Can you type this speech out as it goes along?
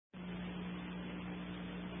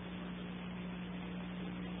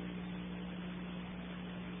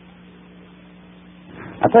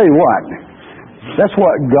I tell you what, that's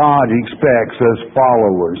what God expects as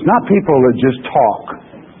followers. Not people that just talk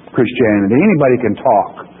Christianity. Anybody can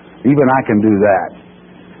talk. Even I can do that.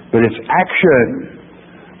 But it's action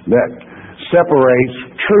that separates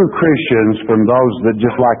true Christians from those that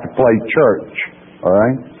just like to play church. All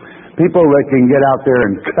right? People that can get out there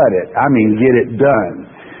and cut it. I mean, get it done.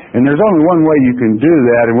 And there's only one way you can do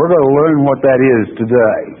that, and we're going to learn what that is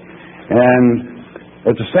today. And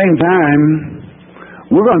at the same time,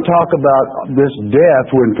 we're going to talk about this death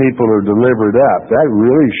when people are delivered up. That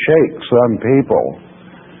really shakes some people.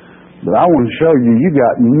 But I want to show you, you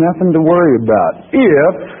got nothing to worry about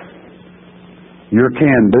if you're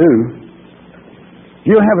can-do.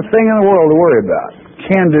 You don't have a thing in the world to worry about.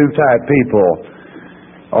 Can-do type people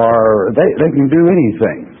they can do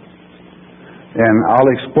anything. And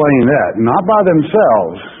I'll explain that. Not by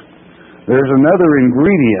themselves. There's another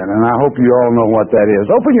ingredient, and I hope you all know what that is.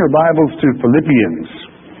 Open your Bibles to Philippians.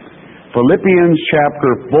 Philippians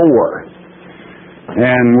chapter 4.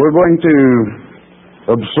 And we're going to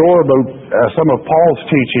absorb some of Paul's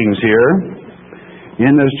teachings here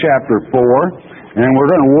in this chapter 4. And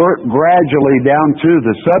we're going to work gradually down to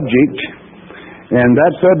the subject. And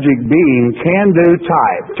that subject being can-do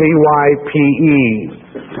type. T-Y-P-E.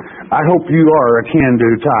 I hope you are a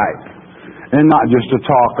can-do type. And not just a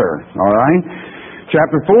talker, all right?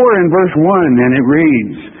 Chapter 4 and verse 1, and it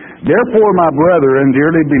reads, Therefore, my brethren,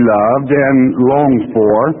 dearly beloved and longed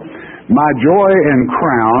for, my joy and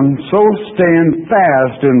crown, so stand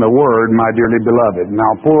fast in the word, my dearly beloved.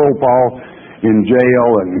 Now, poor old Paul in jail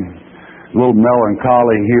and a little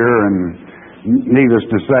melancholy here, and needless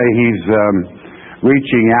to say, he's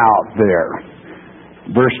reaching out there.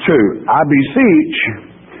 Verse 2, I beseech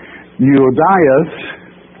Euodias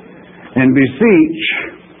and beseech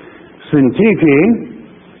Syntyche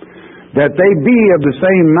that they be of the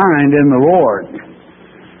same mind in the Lord.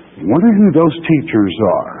 I wonder who those teachers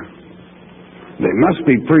are. They must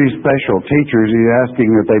be pretty special teachers. He's asking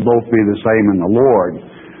that they both be the same in the Lord.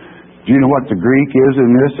 Do you know what the Greek is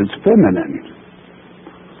in this? It's feminine.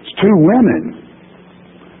 It's two women.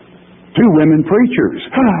 Two women preachers.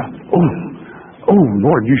 Oh,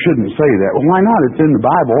 Lord, you shouldn't say that. Well, why not? It's in the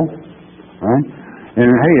Bible. Right? And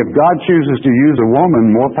hey, if God chooses to use a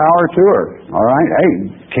woman, more power to her. All right? Hey,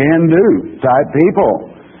 can-do type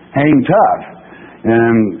people. Hang tough.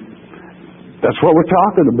 And that's what we're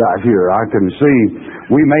talking about here. I can see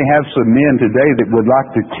we may have some men today that would like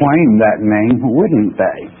to claim that name, wouldn't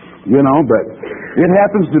they? You know, but it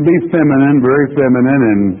happens to be feminine, very feminine,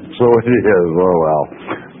 and so it is. Oh, well.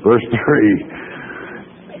 Verse 3.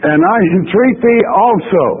 And I entreat thee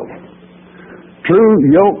also, true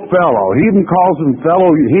yoke fellow. He even calls them fellow.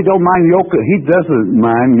 He doesn't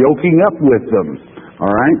mind yoking up with them. All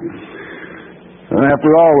right? And after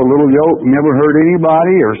all, a little yoke never hurt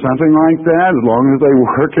anybody or something like that, as long as they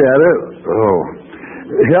work at it. Oh.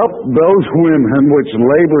 Help those women which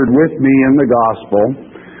labored with me in the gospel,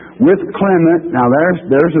 with Clement. Now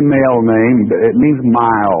there's a male name, but it means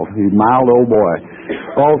mild. He's a mild old boy.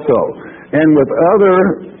 Also, and with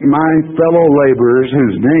other my fellow laborers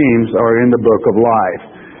whose names are in the book of life.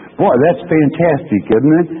 Boy, that's fantastic,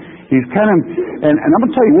 isn't it? He's kind of, and I'm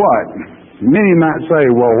going to tell you what, many might say,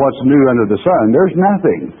 well, what's new under the sun? There's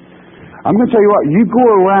nothing. I'm going to tell you what, you go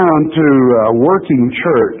around to a working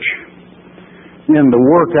church in the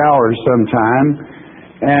work hours sometime,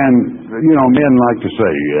 and, you know, men like to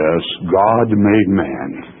say, yes, God made man,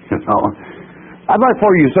 you know. I'd like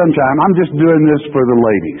for you sometime, I'm just doing this for the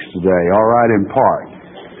ladies today, all right, in part.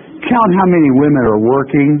 Count how many women are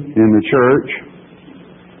working in the church.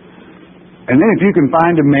 And then if you can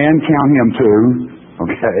find a man, count him too,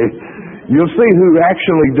 okay? You'll see who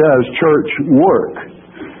actually does church work.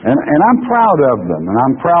 And I'm proud of them, and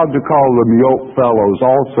I'm proud to call them yoke fellows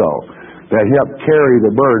also, that help carry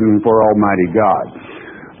the burden for Almighty God.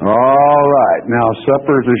 All right, now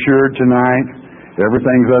supper's assured tonight.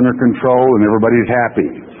 Everything's under control and everybody's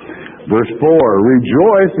happy. Verse 4,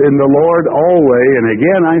 rejoice in the Lord always. And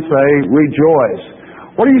again I say, rejoice.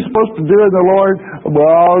 What are you supposed to do in the Lord?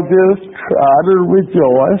 Well, just try to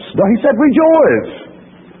rejoice. No, he said rejoice.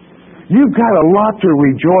 You've got a lot to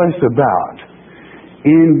rejoice about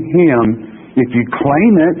in Him if you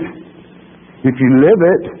claim it, if you live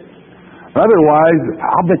it. Otherwise,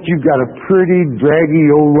 I'll bet you've got a pretty draggy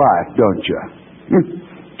old life, don't you?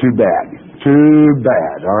 Too bad. Too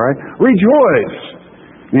bad, all right? Rejoice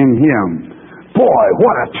in Him. Boy,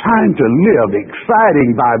 what a time to live.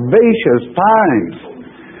 Exciting, vivacious times.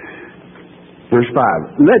 Verse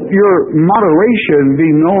 5. Let your moderation be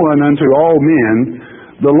known unto all men.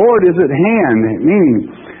 The Lord is at hand.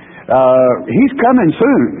 Meaning, He's coming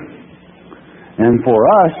soon. And for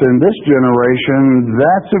us in this generation,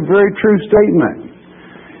 that's a very true statement.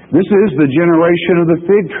 This is the generation of the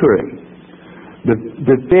fig tree.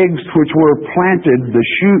 The figs which were planted, the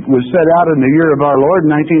shoot was set out in the year of our Lord,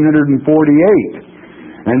 1948.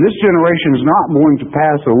 And this generation is not going to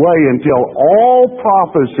pass away until all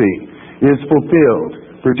prophecy is fulfilled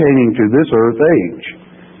pertaining to this earth age.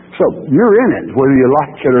 So you're in it, whether you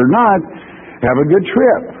like it or not. Have a good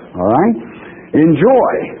trip, all right?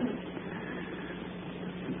 Enjoy.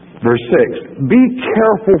 Verse 6, be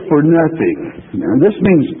careful for nothing. Now, this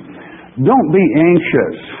means don't be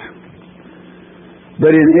anxious,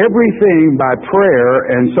 but in everything by prayer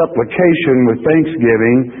and supplication with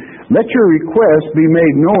thanksgiving, let your requests be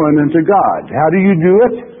made known unto God. How do you do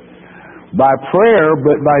it? By prayer,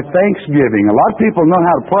 but by thanksgiving. A lot of people know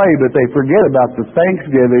how to pray, but they forget about the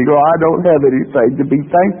thanksgiving. Oh, I don't have anything to be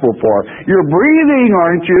thankful for. You're breathing,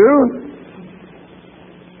 aren't you?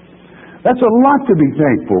 That's a lot to be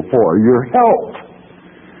thankful for. Your health.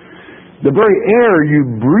 The very air you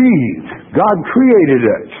breathe, God created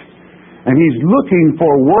it. And He's looking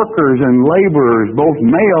for workers and laborers, both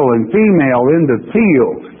male and female, in the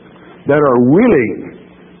field that are willing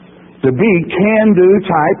to be can-do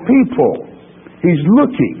type people. He's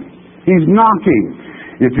looking. He's knocking.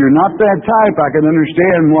 If you're not that type, I can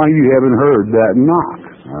understand why you haven't heard that knock.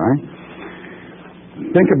 All right?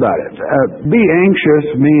 Think about it. Be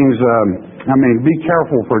anxious means, be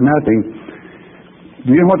careful for nothing.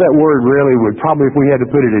 Do you know what that word really would probably, if we had to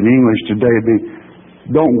put it in English today, be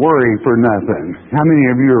don't worry for nothing. How many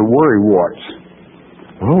of you are worrywarts?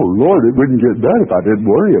 Oh, Lord, it wouldn't get done if I didn't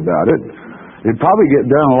worry about it. It'd probably get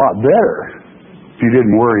done a lot better if you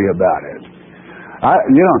didn't worry about it.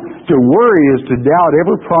 To worry is to doubt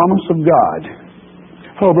every promise of God.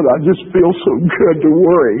 Oh, but I just feel so good to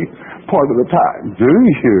worry part of the time. Do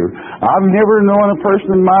you? I've never known a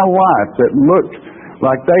person in my life that looked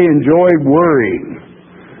like they enjoyed worrying.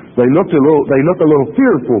 They look a little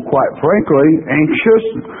fearful, quite frankly, anxious.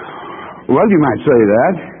 Well, you might say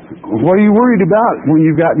that. What are you worried about when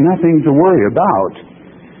you've got nothing to worry about?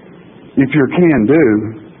 If you're can-do,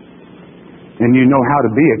 and you know how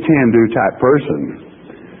to be a can-do type person.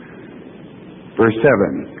 Verse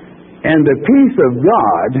 7, and the peace of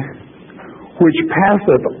God, which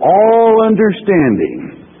passeth all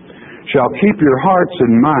understanding, shall keep your hearts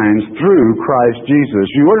and minds through Christ Jesus.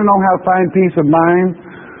 You want to know how to find peace of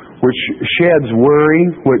mind? Which sheds worry,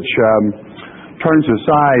 which turns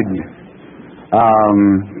aside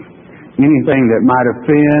anything that might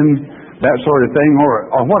offend, that sort of thing,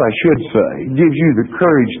 or what I should say, gives you the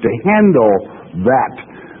courage to handle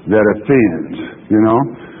that offends,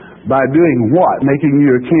 by doing what? Making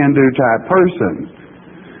you a can-do type person.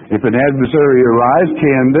 If an adversary arrives,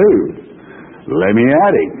 can do. Let me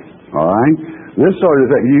at him, all right? This sort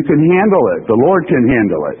of thing, you can handle it. The Lord can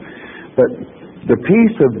handle it. But the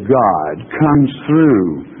peace of God comes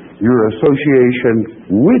through your association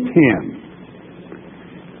with Him,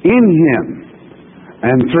 in Him,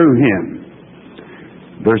 and through Him.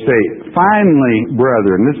 Verse 8, finally,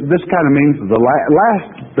 brethren, this kind of means the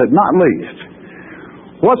last but not least,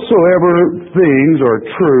 whatsoever things are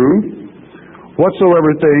true, whatsoever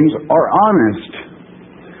things are honest,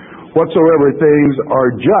 whatsoever things are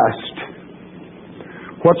just,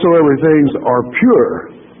 whatsoever things are pure,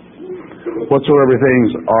 whatsoever things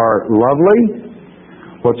are lovely,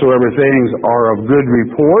 whatsoever things are of good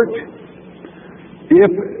report,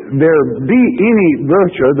 if there be any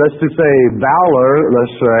virtue, that's to say valor,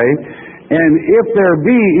 let's say, and if there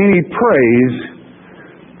be any praise,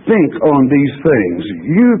 think on these things.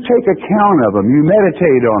 You take account of them. You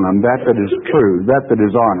meditate on them, that is true, that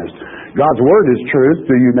is honest. God's Word is truth.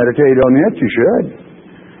 Do you meditate on it? You should.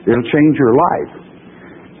 It'll change your life.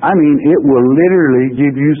 It will literally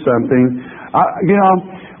give you something.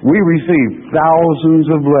 We receive thousands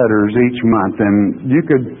of letters each month, and you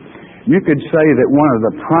could say that one of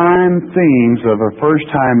the prime themes of a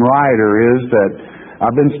first-time writer is that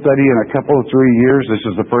I've been studying a couple of 3 years. This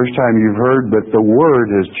is the first time you've heard, but the Word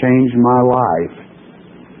has changed my life.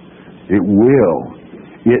 It will.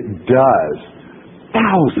 It does.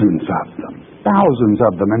 Thousands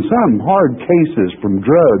of them, and some hard cases from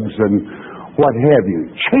drugs and what have you,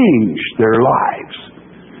 changed their lives.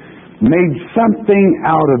 Made something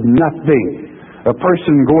out of nothing. A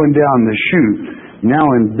person going down the chute, now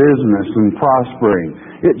in business and prospering.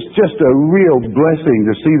 It's just a real blessing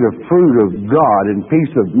to see the fruit of God and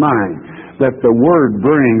peace of mind that the Word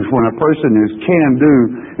brings when a person is can-do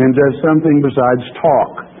and does something besides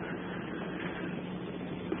talk.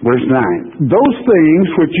 Verse 9, those things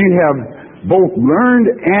which ye have both learned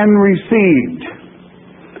and received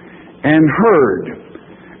and heard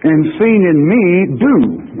and seen in me, do.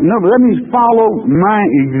 No, that means follow my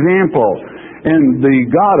example, and the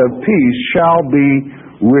God of peace shall be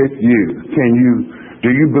with you. Do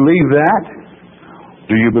you believe that?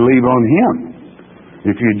 Do you believe on Him?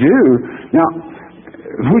 If you do, now,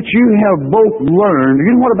 which you have both learned,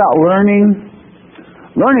 you know what about learning?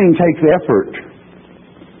 Learning takes effort.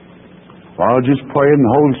 I'll just pray and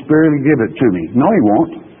the Holy Spirit will give it to me. No, He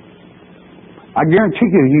won't. I guarantee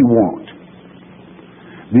you He won't.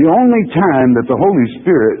 The only time that the Holy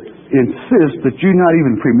Spirit insists that you not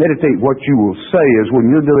even premeditate what you will say is when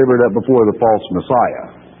you're delivered up before the false Messiah.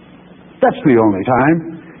 That's the only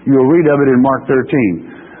time. You'll read of it in Mark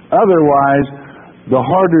 13. Otherwise, the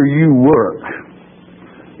harder you work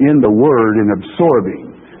in the Word and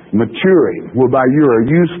absorbing, maturing, whereby you're a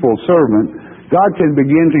useful servant, God can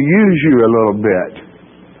begin to use you a little bit.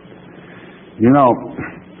 You know,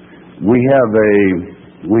 we have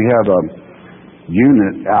a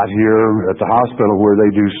unit out here at the hospital where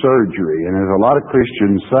they do surgery, and there's a lot of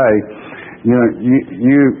Christians say, you know,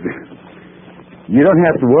 you don't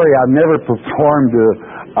have to worry, I've never performed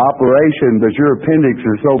an operation, but your appendix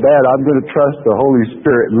is so bad, I'm going to trust the Holy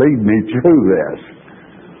Spirit lead me through this.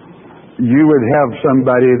 You would have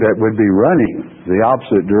somebody that would be running the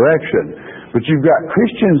opposite direction. But you've got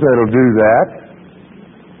Christians that'll do that.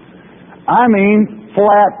 I mean,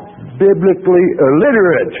 flat, biblically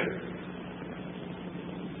illiterate.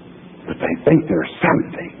 But they think they're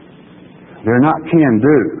something. They're not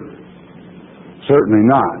can-do. Certainly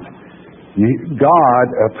not. God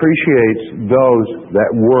appreciates those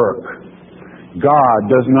that work. God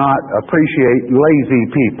does not appreciate lazy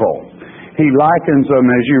people. He likens them,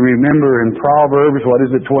 as you remember in Proverbs,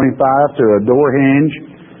 25, to a door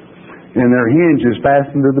hinge. And their hinge is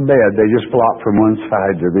fastened to the bed. They just flop from one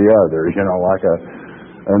side to the other, like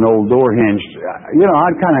an old door hinge.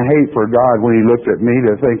 I'd kind of hate for God when He looked at me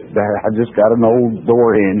to think that I just got an old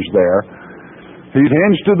door hinge there. He's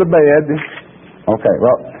hinged to the bed. Okay,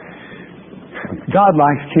 well, God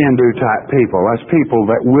likes can-do type people. That's people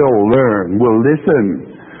that will learn, will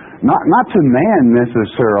listen. Not to man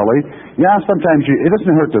necessarily. Yeah, sometimes it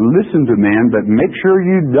doesn't hurt to listen to man, but make sure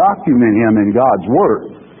you document him in God's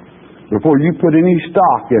Word before you put any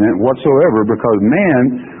stock in it whatsoever, because man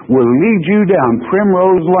will lead you down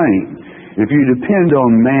primrose lane if you depend on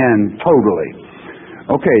man totally.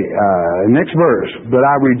 Okay, next verse. But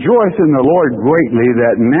I rejoice in the Lord greatly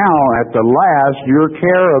that now at the last your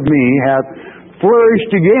care of me hath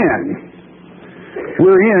flourished again,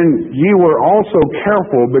 wherein ye were also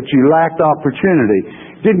careful, but ye lacked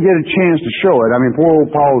opportunity. Didn't get a chance to show it. I mean, poor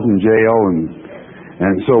old Paul's in jail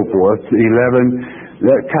and so forth. 11,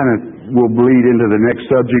 that kind of will bleed into the next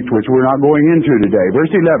subject, which we're not going into today.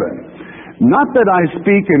 Verse 11. Not that I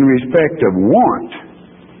speak in respect of want,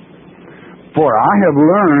 for I have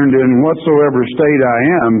learned in whatsoever state I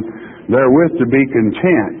am, therewith to be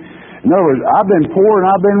content. In other words, I've been poor and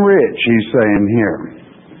I've been rich, he's saying here.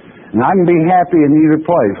 And I can be happy in either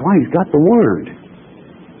place. Well, he's got the Word.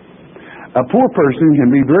 A poor person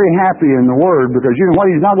can be very happy in the Word because, you know what,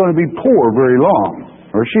 he's not going to be poor very long,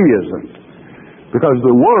 or she isn't. Because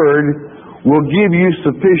the Word will give you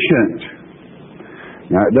sufficient.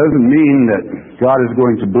 Now, it doesn't mean that God is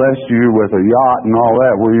going to bless you with a yacht and all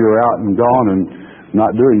that where you're out and gone and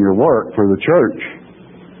not doing your work for the church.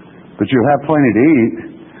 But you'll have plenty to eat.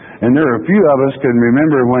 And there are a few of us can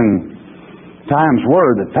remember when times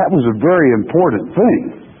were that was a very important thing,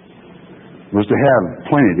 was to have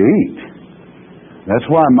plenty to eat. That's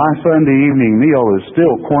why my Sunday evening meal is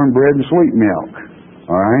still cornbread and sweet milk.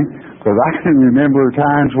 All right? Because I can remember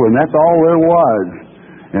times when that's all there was.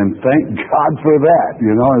 And thank God for that.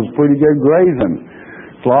 It was pretty good grazing.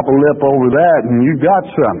 Flop a lip over that and you got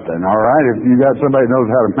something, all right? If you got somebody who knows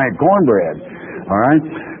how to make cornbread, all right?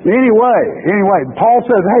 Anyway, Paul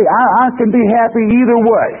says, hey, I can be happy either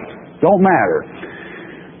way. Don't matter.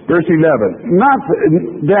 Verse 11, not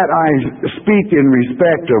that I speak in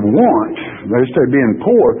respect of want, that is to being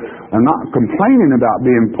poor. I'm not complaining about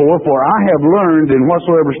being poor, for I have learned in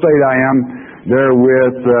whatsoever state I am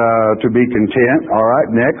therewith to be content. All right,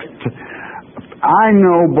 next. I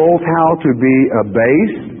know both how to be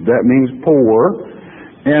abased, that means poor,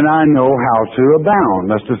 and I know how to abound,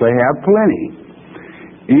 that's to say have plenty.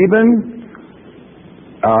 Even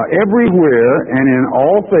everywhere and in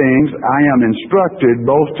all things I am instructed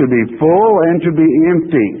both to be full and to be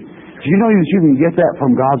empty. Do you know that you can get that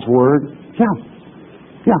from God's Word?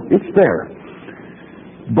 Yeah, it's there.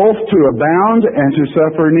 Both to abound and to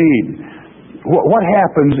suffer need. What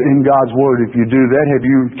happens in God's Word if you do that?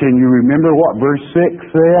 Can you remember what verse 6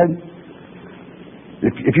 said?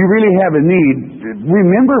 If you really have a need,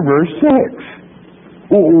 remember verse 6.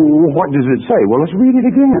 Well, what does it say? Well, let's read it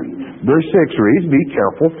again. Verse 6 reads, be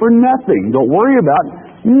careful for nothing. Don't worry about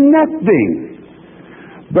nothing.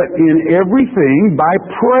 But in everything, by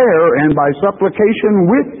prayer and by supplication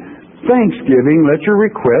with thanksgiving, let your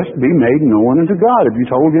request be made known unto God. Have you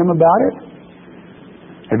told Him about it?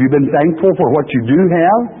 Have you been thankful for what you do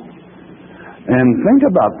have? And think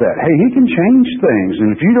about that. Hey, He can change things.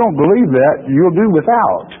 And if you don't believe that, you'll do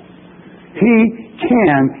without. He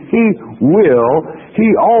can. He will. He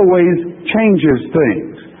always changes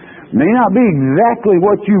things. May not be exactly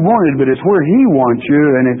what you wanted, but it's where He wants you.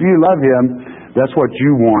 And if you love Him, that's what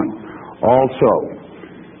you want also.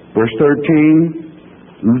 Verse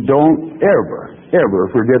 13, don't ever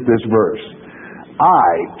forget this verse.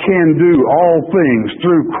 I can do all things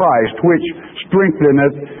through Christ, which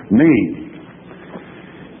strengtheneth me.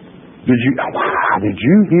 Did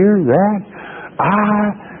you hear that?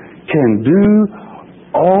 I can do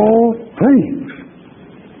all things.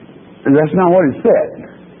 That's not what it said.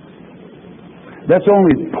 That's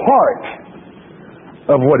only part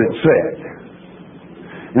of what it said.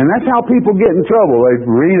 And that's how people get in trouble. They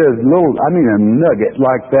read a nugget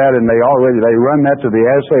like that, and they run that to the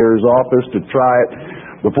assayer's office to try it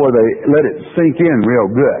before they let it sink in real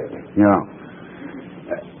good. You know,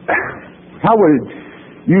 how would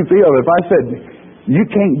you feel if I said you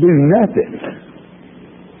can't do nothing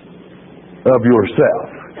of yourself?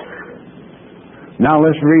 Now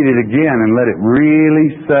let's read it again and let it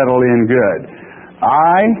really settle in good.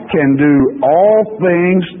 I can do all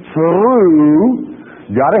things through.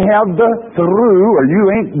 Got to have the through, or you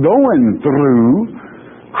ain't going through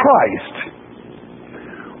Christ,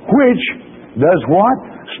 which does what?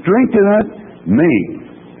 Strengtheneth me.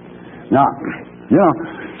 Now, you know,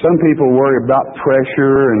 some people worry about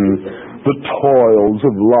pressure and the toils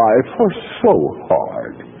of life are so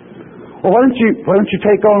hard. Well, why don't you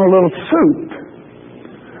take on a little soup?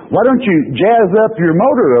 Why don't you jazz up your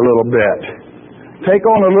motor a little bit? Take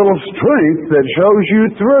on a little strength that shows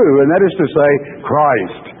you through, and that is to say,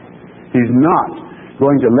 Christ. He's not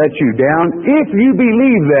going to let you down if you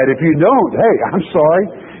believe that. If you don't, hey, I'm sorry,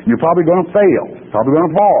 you're probably going to fail, probably going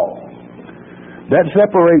to fall. That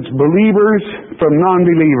separates believers from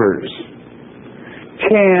non-believers.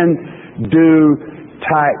 Can do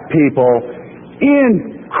type people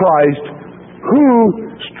in Christ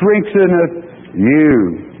who strengtheneth you,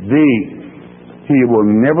 thee. He will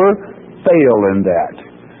never fail in that.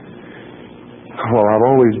 Well, I've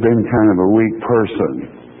always been kind of a weak person.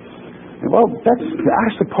 Well, I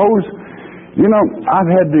suppose, you know,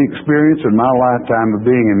 I've had the experience in my lifetime of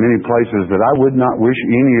being in many places that I would not wish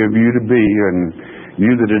any of you to be, and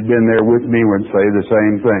you that had been there with me would say the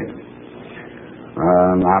same thing.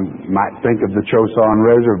 I might think of the Chosin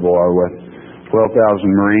Reservoir with 12,000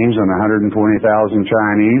 Marines and 120,000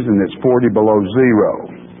 Chinese, and it's 40 below zero,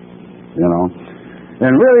 you know.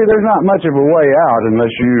 And really, there's not much of a way out unless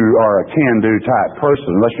you are a can-do type person,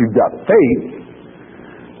 unless you've got faith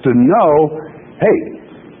to know, hey,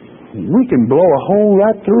 we can blow a hole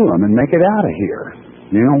right through them and make it out of here.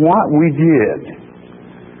 You know what? We did.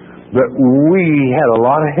 But we had a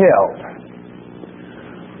lot of help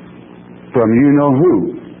from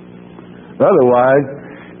you-know-who. Otherwise,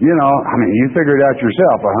 you know, I mean, you figure it out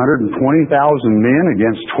yourself, 120,000 men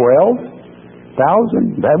against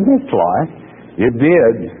 12,000? That won't fly. It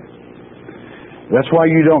did. That's why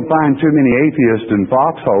you don't find too many atheists in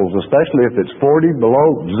foxholes, especially if it's 40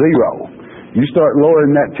 below zero. You start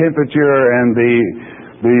lowering that temperature and the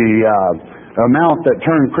amount that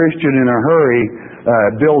turn Christian in a hurry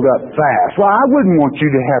build up fast. Well, I wouldn't want you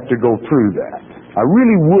to have to go through that. I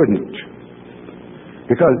really wouldn't.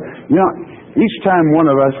 Because, you know, each time one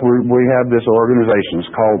of us, we have this organization.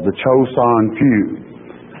 It's called the Chosin Few.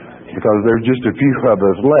 Because there's just a few of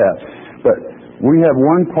us left. But we have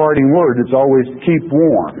one parting word. It's always keep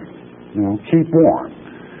warm. You know, keep warm.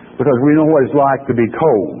 Because we know what it's like to be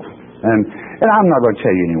cold. And I'm not going to tell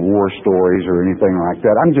you any war stories or anything like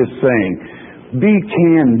that. I'm just saying, be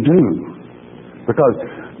can-do. Because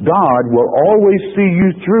God will always see you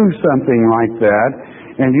through something like that.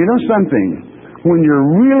 And you know something? When you're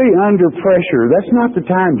really under pressure, that's not the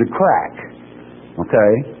time to crack.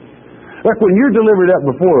 Okay? Like when you're delivered up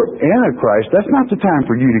before Antichrist, that's not the time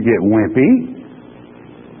for you to get wimpy.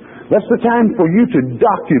 That's the time for you to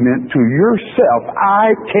document to yourself,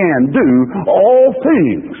 I can do all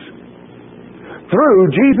things through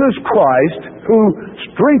Jesus Christ who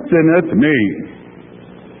strengtheneth me.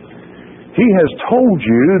 He has told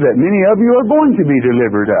you that many of you are going to be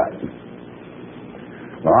delivered up.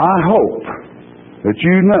 Well, I hope that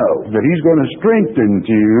you know that He's going to strengthen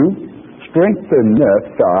you,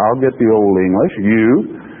 strengtheneth, I'll get the old English,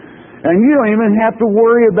 you, And you don't even have to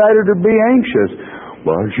worry about it or be anxious.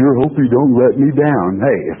 Well, I sure hope He don't let me down.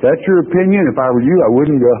 Hey, if that's your opinion, if I were you, I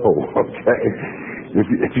wouldn't go. Okay?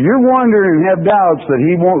 If you're wondering and have doubts that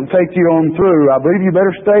He won't take you on through, I believe you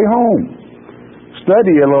better stay home.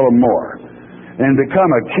 Study a little more and become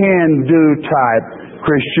a can-do type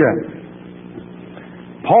Christian.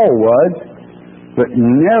 Paul was, but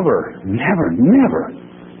never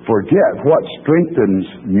forget what strengthens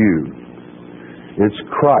you. It's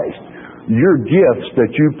Christ. Your gifts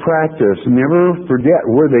that you practice, never forget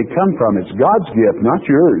where they come from. It's God's gift, not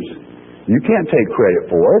yours. You can't take credit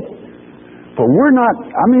for it. But we're not,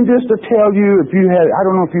 just to tell you, I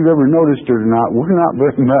don't know if you've ever noticed it or not, we're not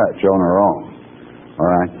very much on our own. All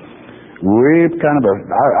right? We've kind of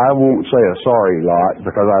I won't say a sorry lot,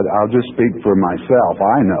 because I'll just speak for myself.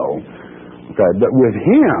 I know. Okay, but with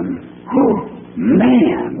Him,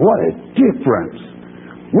 man, what a difference.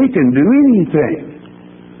 We can do anything.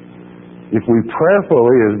 If we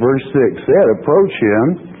prayerfully, as verse 6 said, approach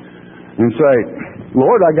Him and say,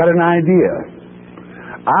 Lord, I got an idea.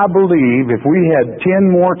 I believe if we had 10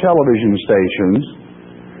 more television stations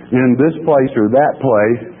in this place or that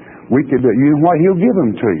place, we could, you know what, He'll give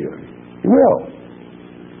them to you. He will.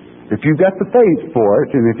 If you've got the faith for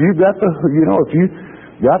it, and if you've got if you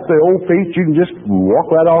got the old feet, you can just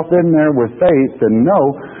walk right off in there with faith and know.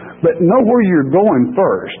 But know where you're going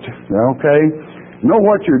first, okay? Know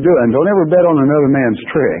what you're doing. Don't ever bet on another man's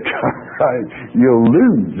trick. You'll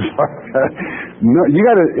lose. No, you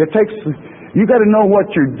gotta know what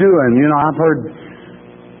you're doing. I've heard,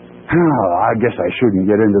 I guess I shouldn't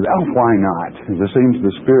get into that. Oh, why not? It seems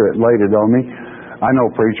the Spirit laid it on me. I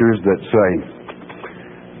know preachers that say,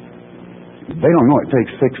 they don't know it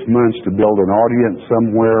takes 6 months to build an audience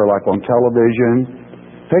somewhere, like on television.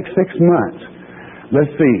 It takes 6 months.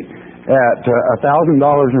 Let's see, at $1,000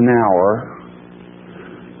 an hour,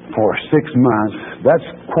 for 6 months, that's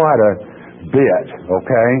quite a bit,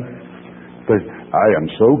 okay? But I am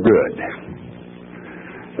so good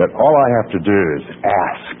that all I have to do is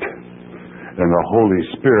ask, and the Holy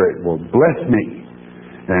Spirit will bless me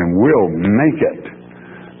and will make it.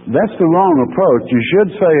 That's the wrong approach. You should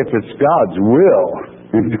say, if it's God's will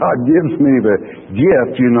and God gives me the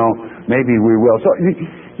gift, maybe we will. So,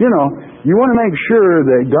 you want to make sure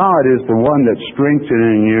that God is the one that's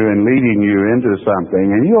strengthening you and leading you into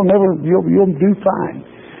something, and you'll do fine.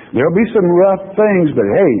 There'll be some rough things, but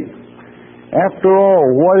hey, after all,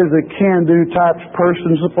 what is a can-do type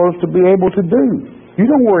person supposed to be able to do? You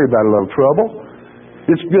don't worry about a little trouble.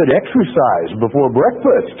 It's good exercise before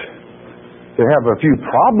breakfast to have a few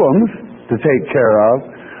problems to take care of.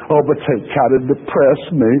 Oh, but they kind of depress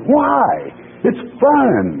me. Why? It's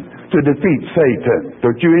fun to defeat Satan.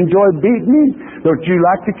 Don't you enjoy beating him? Don't you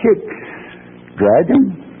like to kick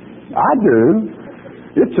dragon? I do.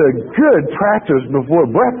 It's a good practice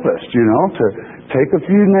before breakfast, to take a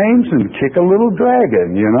few names and kick a little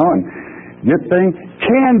dragon, and get things.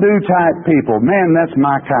 Can-do type people. Man, that's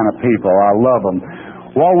my kind of people. I love them.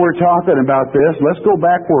 While we're talking about this, let's go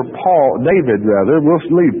back where David, we'll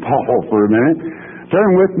leave Paul for a minute.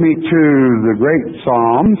 Turn with me to the great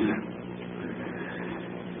Psalms.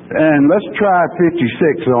 And let's try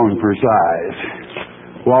 56 on for size.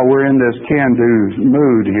 While we're in this can-do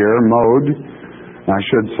mode, I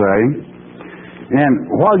should say. And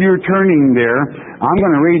while you're turning there, I'm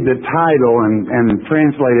going to read the title and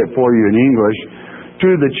translate it for you in English.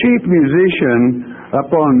 To the chief musician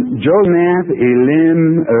upon Jonath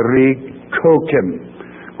Elim Rikokim,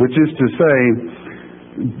 which is to say,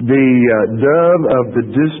 the dove of the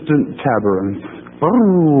distant tabernacle.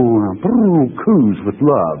 Coos with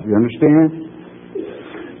love. You understand?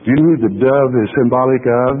 Do you know who the dove is symbolic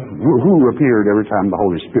of? Who appeared every time the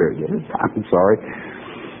Holy Spirit did? I'm sorry.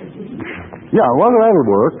 Yeah, well, that'll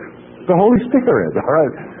work. The Holy Spirit, all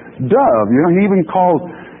right. Dove, he even called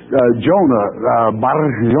Jonah Bar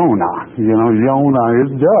Jonah. Jonah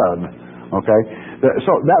is dove. Okay?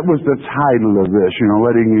 So that was the title of this,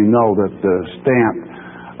 letting you know that the stamp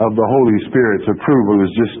of the Holy Spirit's approval is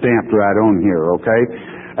just stamped right on here, okay?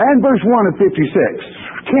 And verse 1 of 56,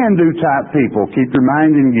 can-do type people, keep your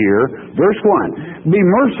mind in gear. Verse 1, be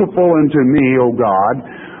merciful unto me, O God,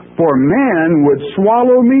 for man would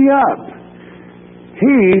swallow me up.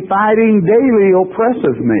 He, fighting daily,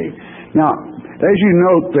 oppresseth me. Now, as you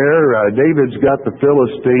note there, David's got the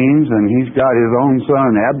Philistines, and he's got his own son,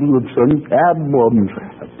 Absalom,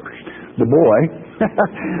 the boy,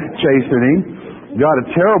 chasing him. Got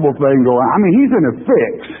a terrible thing going on. He's in a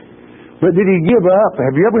fix. But did he give up?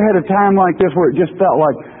 Have you ever had a time like this where it just felt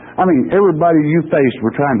like, everybody you faced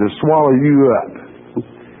were trying to swallow you up?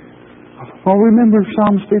 Well, remember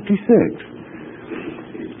Psalms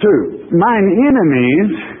 56. 2. Mine enemies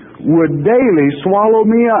would daily swallow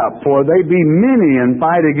me up, for they be many and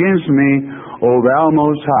fight against me, O thou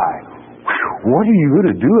most high. Whew, what are you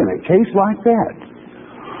going to do in a case like that?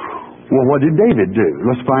 Well, what did David do?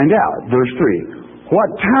 Let's find out. Verse 3. What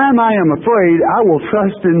time I am afraid, I will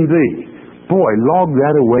trust in thee. Boy, log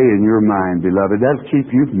that away in your mind, beloved. That'll keep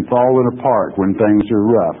you from falling apart when things are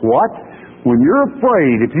rough. What? When you're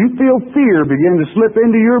afraid, if you feel fear begin to slip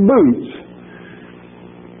into your boots,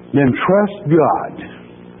 then trust God.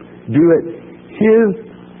 Do it His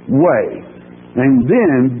way. And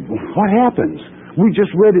then, what happens? We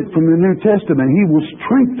just read it from the New Testament. He will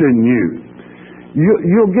strengthen you.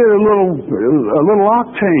 You'll get a little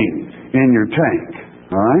octane in your tank.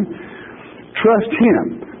 All right? Trust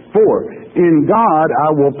Him. 4. In God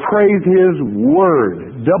I will praise His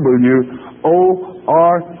Word. W-O-R-D.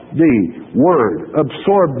 Word.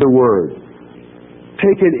 Absorb the Word.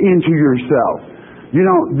 Take it into yourself. You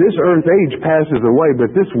know, this earth age passes away,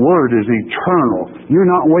 but this Word is eternal. You're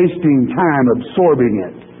not wasting time absorbing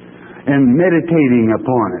it and meditating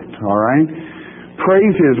upon it. All right?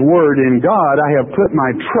 Praise His Word. In God I have put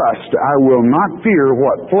my trust. I will not fear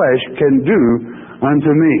what flesh can do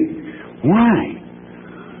unto me. Why?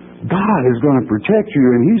 God is going to protect you,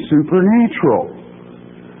 and He's supernatural.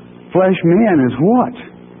 Flesh man is what?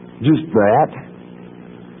 Just that.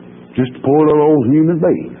 Just a poor little old human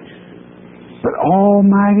being. But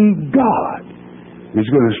Almighty God is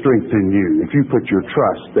going to strengthen you if you put your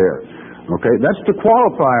trust there. Okay, that's the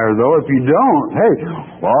qualifier, though. If you don't, hey,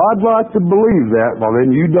 well, I'd like to believe that. Well,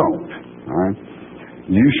 then you don't. All right?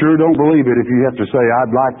 You sure don't believe it if you have to say,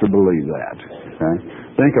 I'd like to believe that. Okay?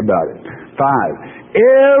 Think about it. 5.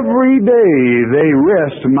 Every day they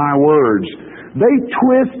wrest my words. They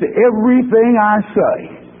twist everything I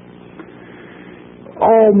say.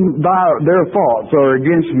 All their thoughts are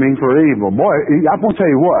against me for evil. Boy, I'm going to tell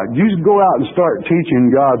you what. You just go out and start teaching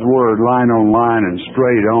God's Word line on line and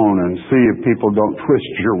straight on and see if people don't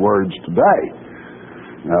twist your words today.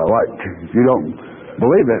 Like, if you don't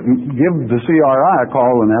believe it, give the CRI a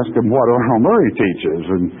call and ask them what Earl Murray teaches.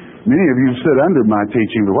 And many of you sit under my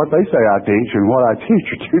teaching, but what they say I teach and what I teach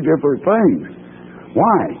are two different things.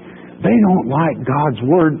 Why? They don't like God's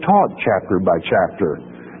Word taught chapter by chapter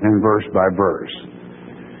and verse by verse.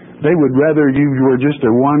 They would rather you were just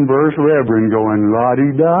a one-verse reverend going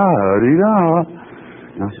la-di-da, la-di-da,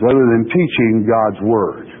 rather than teaching God's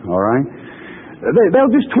Word, all right?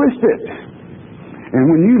 They'll just twist it. And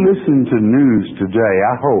when you listen to news today,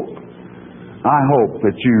 I hope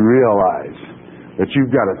that you realize that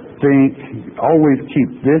you've got to think, always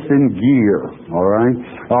keep this in gear, all right?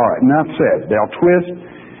 All right, enough said. They'll twist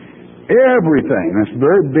everything. That's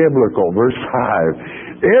very biblical. Verse 5.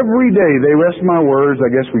 Every day they wrest my words.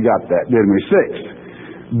 I guess we got that, didn't we?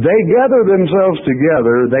 6. They gather themselves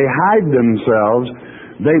together. They hide themselves.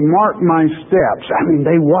 They mark my steps. I mean,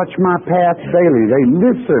 they watch my path daily. They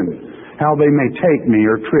listen how they may take me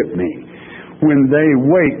or trip me. When they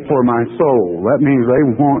wait for my soul, that means they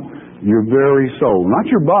want your very soul, not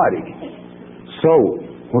your body. Soul.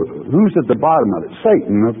 Who's at the bottom of it?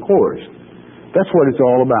 Satan, of course. That's what it's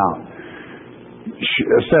all about. 7.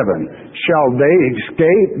 Shall they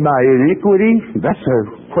escape by iniquity? That's a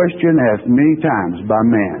question asked many times by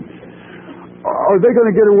man. Are they going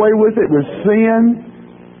to get away with it with sin?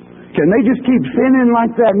 Can they just keep sinning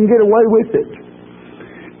like that and get away with it?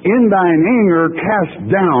 In thine anger cast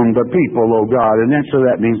down the people, O God. And so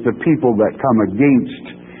that means the people that come against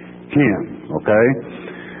Him, okay?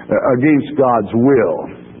 Against God's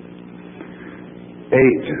will. 8.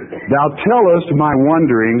 Thou tellest my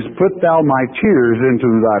wanderings, put thou my tears into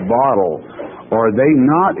thy bottle. Are they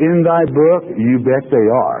not in thy book? You bet they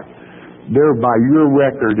are. They're by your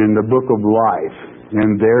record in the book of life,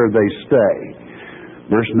 and there they stay.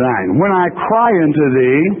 Verse 9. When I cry unto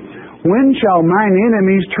thee, when shall mine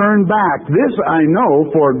enemies turn back? This I know,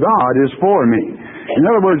 for God is for me. In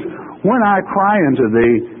other words, when I cry unto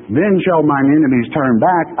thee, then shall mine enemies turn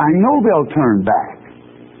back. I know they'll turn back.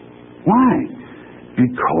 Why?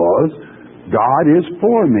 Because God is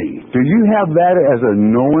for me. Do you have that as a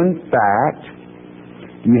known fact?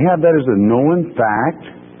 Do you have that as a known fact?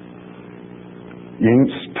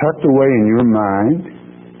 It's tucked away in your mind.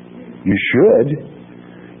 You should.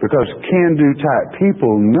 Because can-do type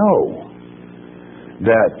people know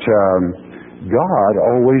that God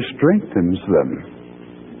always strengthens them.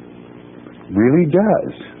 Really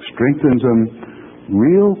does. Strengthens them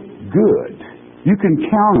real good. You can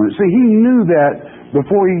count on it. See, He knew that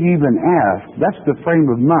before He even asked. That's the frame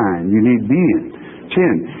of mind you need to be in.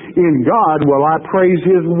 10. In God will I praise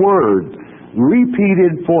His Word,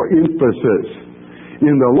 repeated for emphasis.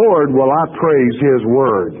 In the Lord will I praise His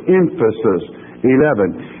word. Emphasis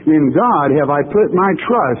 11. In God have I put my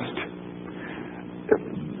trust.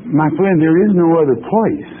 My friend, there is no other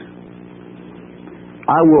place.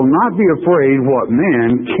 I will not be afraid what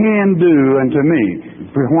man can do unto me.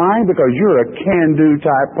 Why? Because you're a can-do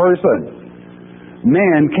type person.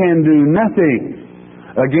 Man can do nothing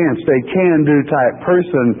against a can-do type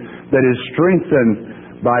person that is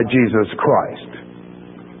strengthened by Jesus Christ.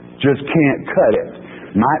 Just can't cut it.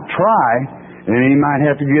 Might try, and he might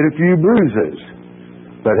have to get a few bruises.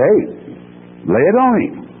 But hey, lay it on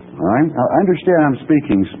him. All right? Now, understand I'm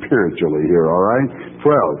speaking spiritually here, all right?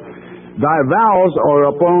 12. Thy vows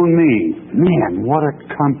are upon me. Man, what a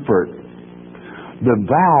comfort. The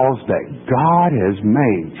vows that God has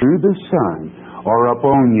made through the Son are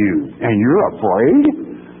upon you. And you're afraid?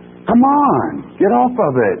 Come on, get off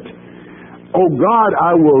of it. Oh God,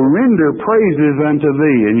 I will render praises unto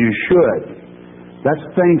thee, and you should. That's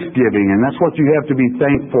thanksgiving, and that's what you have to be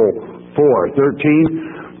thankful for.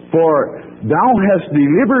 13, for thou hast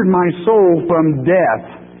delivered my soul from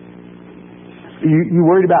death. You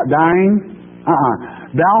worried about dying?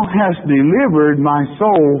 Thou hast delivered my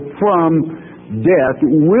soul from death.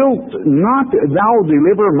 Wilt not thou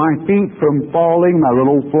deliver my feet from falling, my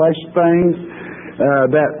little flesh things,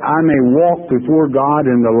 that I may walk before God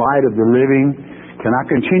in the light of the living? Can I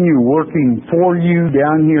continue working for you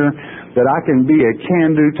down here, that I can be a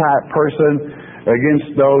can-do type person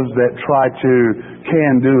against those that try to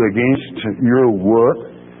can-do against your work?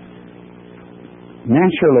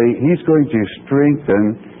 Naturally, He's going to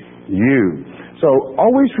strengthen you. So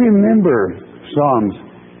always remember Psalms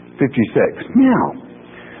 56. Now,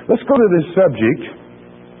 let's go to this subject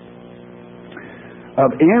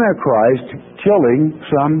of Antichrist killing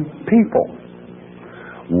some people.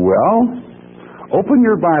 Well, open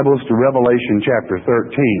your Bibles to Revelation chapter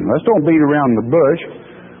 13. Let's don't beat around the bush.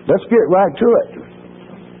 Let's get right to it.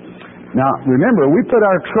 Now, remember, we put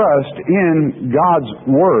our trust in God's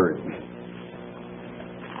Word.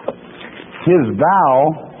 His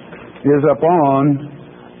vow is upon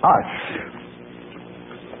us.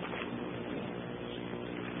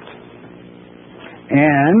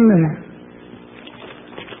 And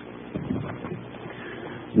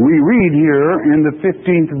we read here in the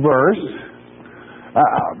 15th verse,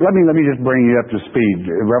 let me just bring you up to speed.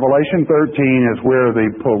 Revelation 13 is where the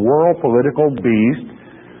world political beast,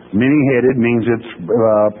 many-headed means it's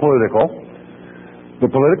political. The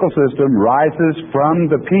political system rises from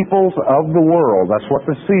the peoples of the world. That's what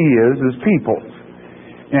the sea is peoples.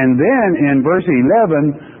 And then in verse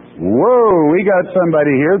 11, whoa, we got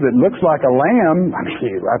somebody here that looks like a lamb. I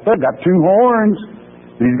mean, right there, got two horns.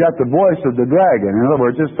 He's got the voice of the dragon. In other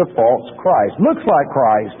words, it's the false Christ. Looks like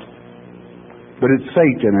Christ, but it's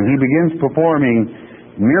Satan. And he begins performing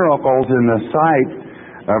miracles in the sight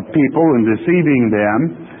of people and deceiving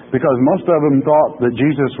them, because most of them thought that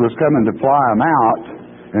Jesus was coming to fly them out,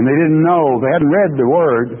 and they didn't know, they hadn't read the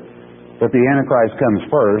Word, that the Antichrist comes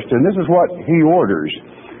first. And this is what he orders.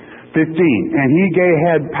 15, and he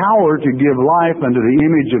had power to give life unto the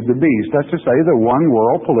image of the beast. That's to say, the one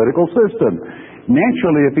world political system.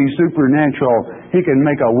 Naturally, if he's supernatural, he can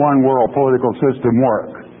make a one world political system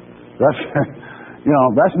work. That's,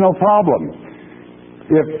 that's no problem.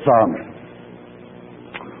 If,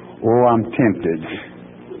 I'm tempted.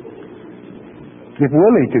 If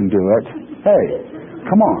Willie can do it, hey,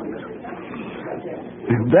 come on.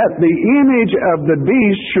 That the image of the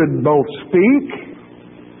beast should both speak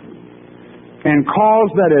and cause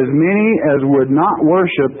that as many as would not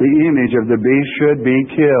worship the image of the beast should be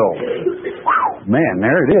killed. Man,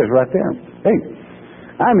 there it is right there. Hey,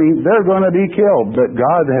 I mean, they're going to be killed, but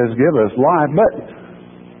God has given us life. But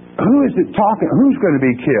who is it talking? Who's going to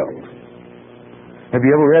be killed? Have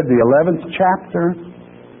you ever read the 11th chapter?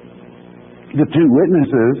 The two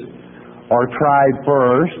witnesses are tried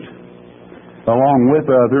first, along with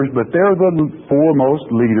others, but they're the foremost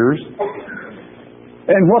leaders.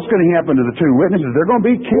 And what's going to happen to the two witnesses? They're going to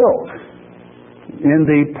be killed. In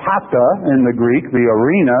the pata, in the Greek, the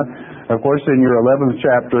arena, of course in your 11th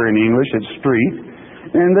chapter in English, it's street,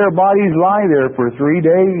 and their bodies lie there for 3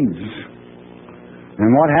 days. And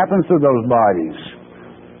what happens to those bodies?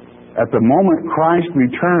 At the moment Christ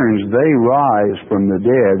returns, they rise from the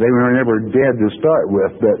dead. They were never dead to start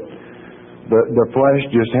with, but the flesh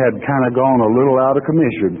just had kind of gone a little out of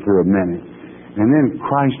commission for a minute. And then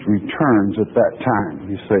Christ returns at that time,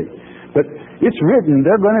 you see. But it's written,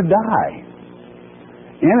 they're going to die.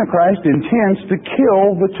 Antichrist intends to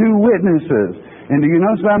kill the two witnesses. And do you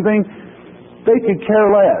know something? They could care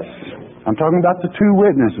less. I'm talking about the two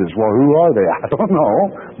witnesses. Well, who are they? I don't know.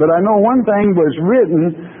 But I know one thing was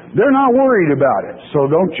written, They're not worried about it, so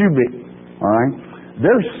don't you be. All right?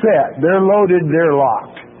 They're set, they're loaded, they're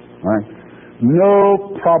locked. All right?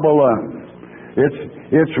 No problem.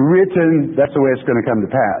 It's written, that's the way it's going to come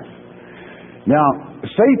to pass. Now,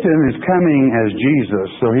 Satan is coming as Jesus,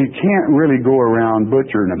 so he can't really go around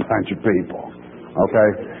butchering a bunch of people. Okay?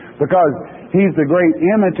 Because he's the great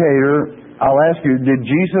imitator. I'll ask you, did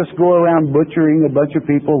Jesus go around butchering a bunch of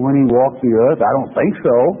people when he walked the earth? I don't think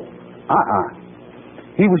so.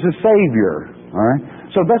 He was a Savior. All right?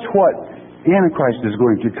 So that's what Antichrist is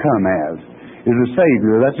going to come as, is a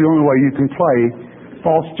Savior. That's the only way you can play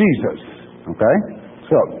false Jesus. Okay?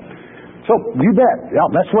 So you bet. Yeah,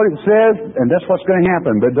 that's what it says, and that's what's going to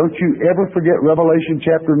happen. But don't you ever forget Revelation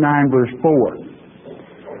chapter 9, verse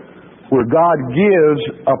 4, where God gives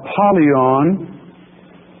Apollyon.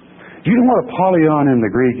 Do you know what Apollyon in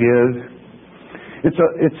the Greek is? It's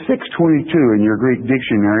 622 in your Greek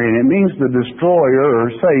dictionary, and it means the destroyer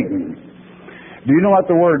or Satan. Do you know what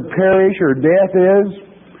the word perish or death is?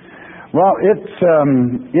 Well, it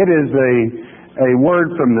is a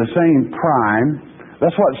word from the same prime.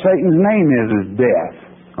 That's what Satan's name is death.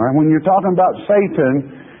 All right? When you're talking about Satan,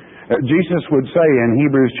 Jesus would say in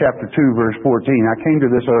Hebrews chapter 2, verse 14, I came to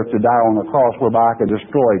this earth to die on the cross whereby I could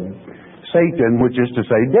destroy Satan, which is to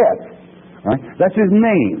say death. All right? That's his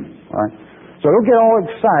name. All right? So don't get all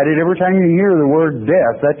excited every time you hear the word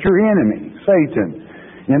death. That's your enemy, Satan,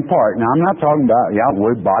 in part. Now, I'm not talking about,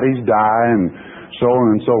 bodies die and so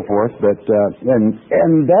on and so forth, but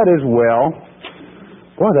and that as well.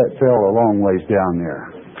 Boy, that fell a long ways down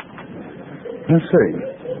there. Let's see.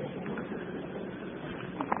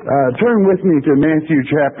 Turn with me to Matthew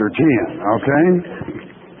chapter 10, okay?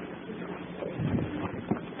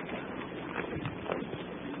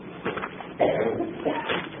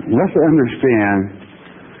 Let's understand,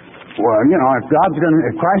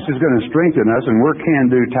 if Christ is going to strengthen us and we're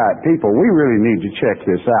can-do type people, we really need to check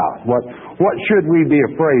this out. What should we be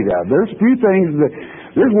afraid of? There's a few things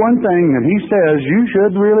there's one thing that he says you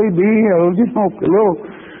should really be, a little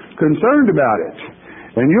concerned about it.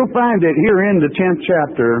 And you'll find it here in the 10th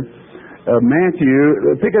chapter of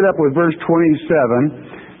Matthew. Pick it up with verse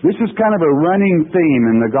 27. This is kind of a running theme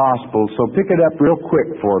in the gospel, so pick it up real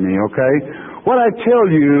quick for me, okay? What I tell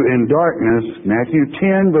you in darkness, Matthew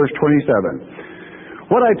 10, verse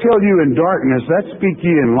 27. What I tell you in darkness, that speak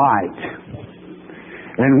ye in light.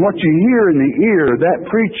 And what you hear in the ear, that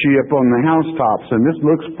preach ye upon the housetops. And this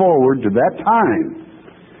looks forward to that time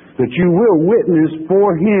that you will witness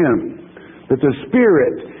for Him. That the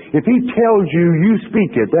Spirit, if He tells you, you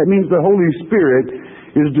speak it. That means the Holy Spirit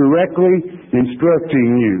is directly instructing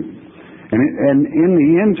you. And in the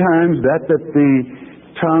end times, that the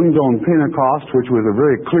tongues on Pentecost, which was a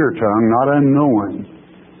very clear tongue, not unknown,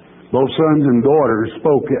 both sons and daughters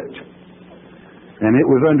spoke it. And it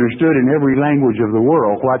was understood in every language of the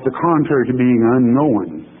world, quite the contrary to being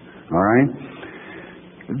unknown. All right?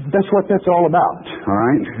 That's what that's all about. All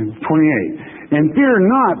right? 28. And fear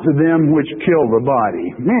not to them which kill the body.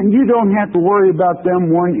 Man, you don't have to worry about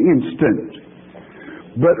them one instant.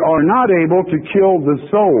 But are not able to kill the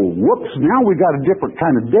soul. Whoops, now we got a different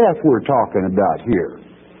kind of death we're talking about here.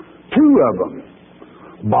 Two of them.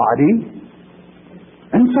 Body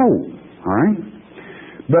and soul. All right?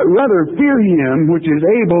 But rather fear Him which is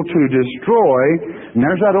able to destroy, and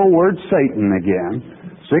there's that old word Satan again,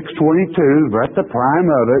 622, we're at the prime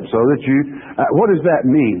of it, so that you, what does that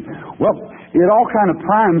mean? Well, it all kind of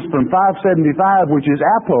primes from 575, which is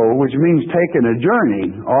apo, which means taking a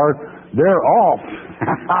journey, or they're off.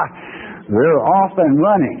 They're off and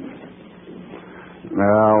running.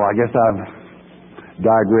 Well, I guess I've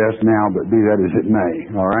digressed now, but be that as it may,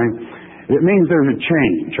 all right? It means there's a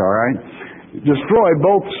change, all right? Destroy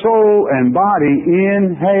both soul and body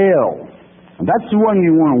in hell. That's the one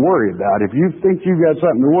you want to worry about. If you think you've got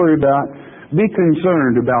something to worry about, be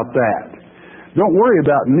concerned about that. Don't worry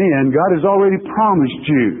about men. God has already promised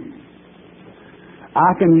you.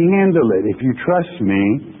 I can handle it. If you trust me,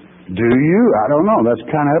 do you? I don't know. That's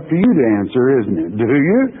kind of up to you to answer, isn't it? Do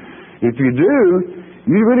you? If you do,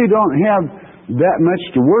 you really don't have that much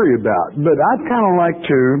to worry about. But I'd kind of like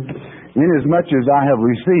to, inasmuch as I have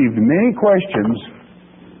received many questions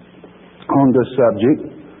on this subject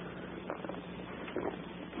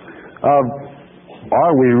of,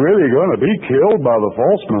 are we really going to be killed by the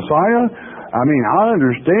false Messiah? I mean, I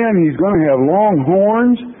understand He's going to have long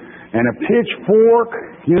horns and a pitchfork,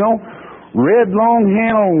 red long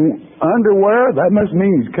handle underwear. That must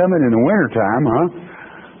mean He's coming in the wintertime, huh?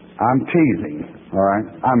 I'm teasing, all right?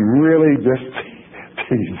 I'm really just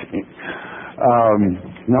teasing.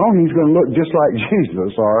 No, He's going to look just like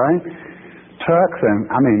Jesus, all right? tux, and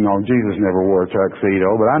no, Jesus never wore a tuxedo,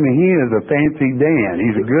 but he is a fancy Dan.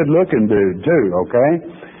 He's a good-looking dude too, okay?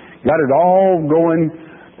 Got it all going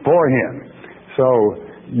for him. So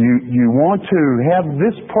you want to have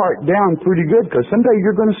this part down pretty good, because someday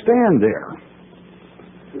you're going to stand there,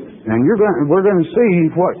 and we're going to see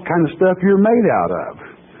what kind of stuff you're made out of.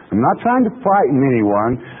 I'm not trying to frighten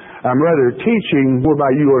anyone. I'm rather teaching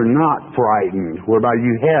whereby you are not frightened, whereby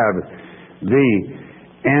you have the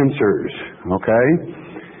answers. Okay?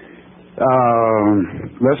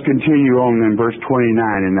 Let's continue on in verse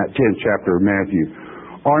 29 in that 10th chapter of Matthew.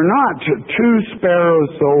 Are not 2 sparrows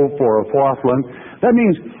sold for a farthing? That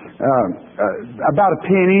means about a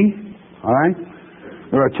penny, all right?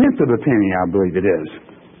 Or a tenth of a penny, I believe it is.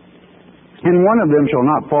 And one of them shall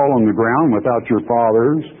not fall on the ground without your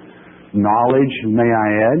Father's knowledge, may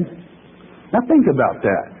I add. Now think about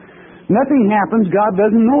that. Nothing happens God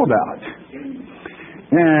doesn't know about.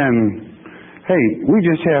 And, hey, we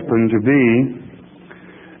just happen to be,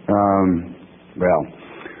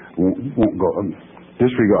 won't go,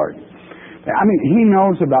 disregard. He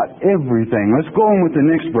knows about everything. Let's go on with the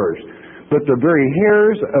next verse. But the very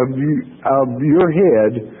hairs of your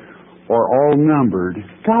head are all numbered.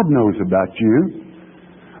 God knows about you.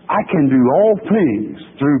 I can do all things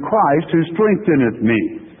through Christ who strengtheneth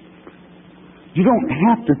me. You don't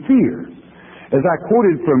have to fear. As I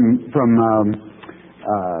quoted from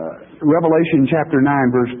Revelation chapter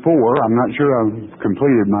 9 verse 4, I'm not sure I've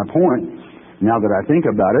completed my point now that I think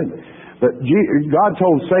about it, but God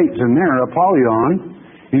told Satan there, Apollyon,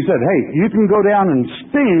 He said, hey, you can go down and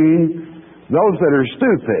sting those that are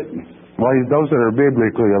stupid. Well, those that are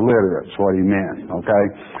biblically illiterate is what he meant, okay?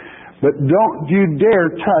 But don't you dare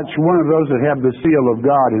touch one of those that have the seal of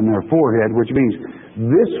God in their forehead, which means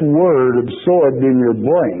this word absorbed in your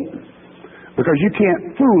brain. Because you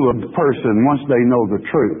can't fool a person once they know the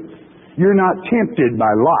truth. You're not tempted by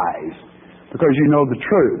lies because you know the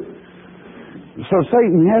truth. So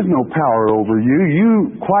Satan has no power over you.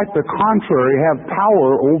 You, quite the contrary, have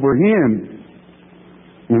power over him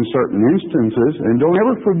in certain instances. And don't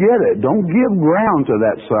ever forget it. Don't give ground to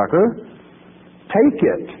that sucker. Take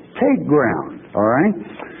it. Take ground. All right?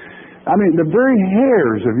 The very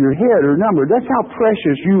hairs of your head are numbered. That's how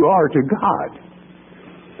precious you are to God.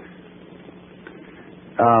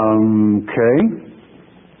 Okay.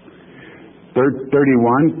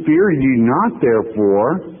 31. Fear ye not,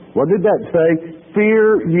 therefore. What did that say?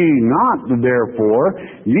 Fear ye not, therefore.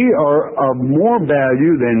 Ye are of more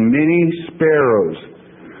value than many sparrows.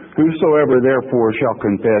 Whosoever therefore shall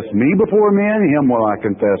confess me before men, him will I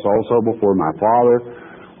confess also before my Father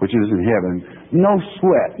which is in heaven. No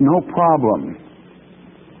sweat, no problem.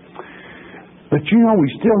 But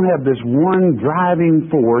we still have this one driving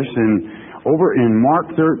force over in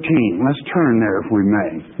Mark 13. Let's turn there if we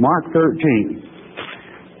may. Mark 13.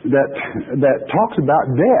 That talks about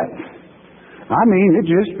death. It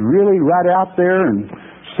just really right out there and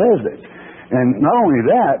says it. And not only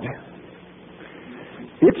that,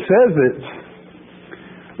 it says it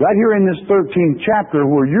right here in this 13th chapter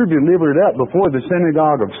where you're delivered up before the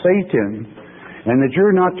synagogue of Satan, and that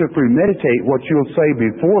you're not to premeditate what you'll say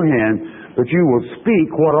beforehand, but you will speak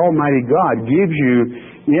what Almighty God gives you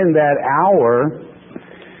in that hour.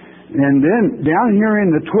 And then down here in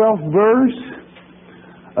the 12th verse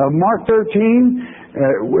of Mark 13,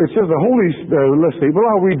 it says the Holy Spirit, let's see,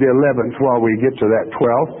 well, I'll read the 11th while we get to that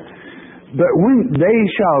 12th. But when they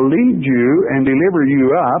shall lead you and deliver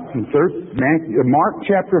you up, Mark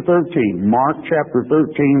chapter 13, Mark chapter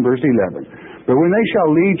 13, verse 11. But when they shall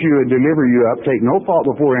lead you and deliver you up, take no thought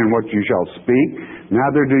beforehand what you shall speak,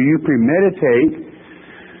 neither do you premeditate,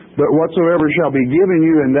 but whatsoever shall be given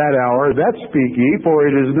you in that hour, that speak ye, for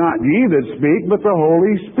it is not ye that speak, but the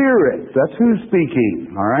Holy Spirit. That's who's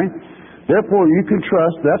speaking, all right? Therefore, you can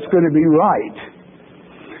trust that's going to be right.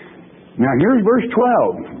 Now, here's verse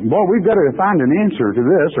 12. Boy, we've got to find an answer to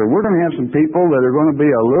this, or we're going to have some people that are going to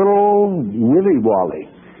be a little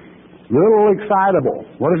willy-wally, little excitable.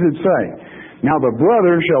 What does it say? Now, the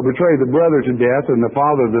brother shall betray the brother to death, and the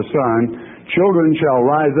father the son. Children shall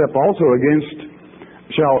rise up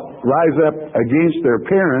against their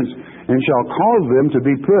parents, and shall cause them to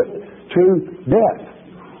be put to death.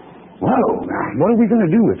 Whoa, now, what are we going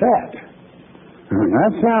to do with that?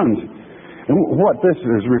 That sounds... And what this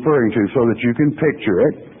is referring to, so that you can picture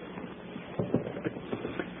it,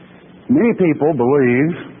 many people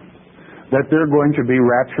believe that they're going to be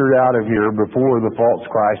raptured out of here before the false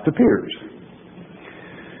Christ appears.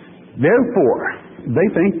 Therefore, they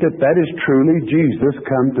think that is truly Jesus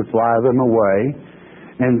come to fly them away,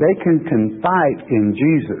 and they can confide in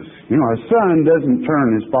Jesus. A son doesn't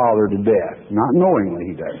turn his father to death. Not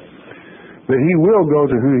knowingly he does. But he will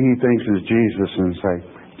go to who he thinks is Jesus and say,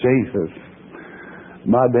 Jesus,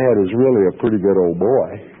 my dad is really a pretty good old boy.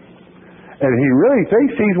 And he really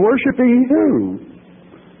thinks he's worshiping you.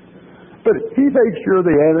 But he thinks you're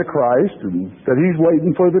the Antichrist and that he's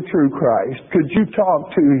waiting for the true Christ. Could you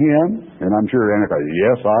talk to him? And I'm sure the Antichrist,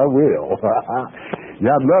 yes, I will.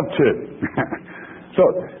 Yeah, I'd love to. So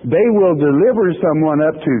they will deliver someone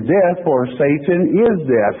up to death, for Satan is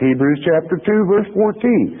death. Hebrews chapter 2, verse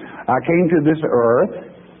 14. I came to this earth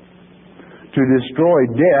to destroy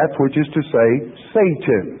death, which is to say,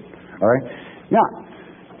 Satan. All right? Now,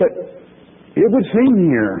 but it would seem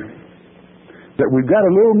here that we've got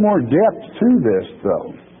a little more depth to this,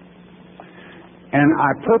 though. And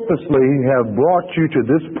I purposely have brought you to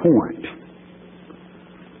this point,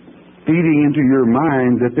 feeding into your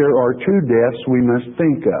mind that there are two deaths we must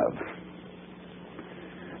think of.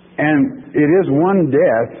 And it is one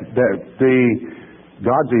death that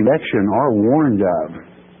God's election are warned of.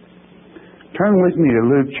 Turn with me to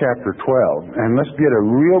Luke chapter 12, and let's get a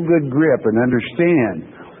real good grip and understand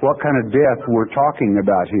what kind of death we're talking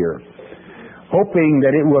about here, hoping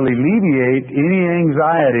that it will alleviate any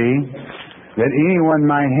anxiety that anyone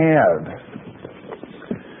might have.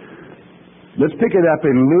 Let's pick it up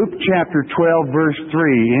in Luke chapter 12, verse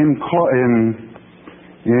 3, in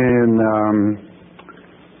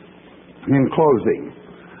closing.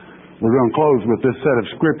 We're going to close with this set of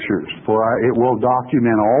scriptures, for it will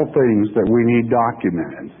document all things that we need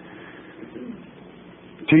documented.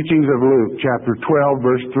 Teachings of Luke, chapter 12,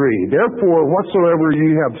 verse 3. Therefore, whatsoever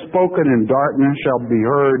you have spoken in darkness shall be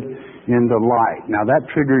heard in the light. Now that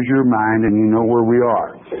triggers your mind, and you know where we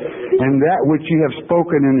are. And that which you have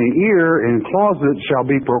spoken in the ear in closet shall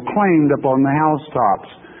be proclaimed upon the housetops.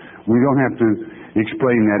 We don't have to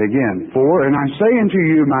explain that again. For, and I say unto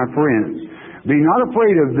you, my friends, be not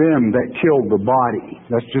afraid of them that kill the body.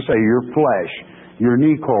 That's to say your flesh, your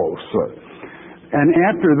nikos. And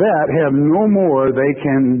after that have no more they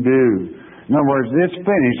can do. In other words, it's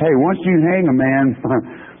finished. Hey, once you hang a man,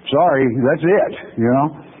 sorry, that's it. You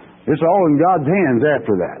know, it's all in God's hands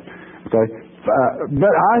after that. Okay,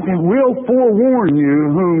 but I will forewarn you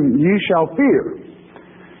whom ye shall fear.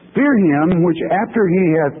 Fear him which after he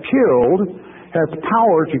hath killed hath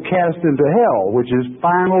power to cast into hell, which is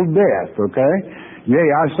final death. Okay, yea,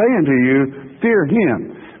 I say unto you, fear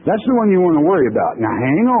him. That's the one you want to worry about. Now,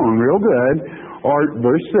 hang on, real good. Or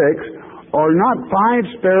verse 6, are not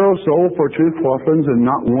 5 sparrows sold for 2 florins, and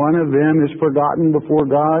not one of them is forgotten before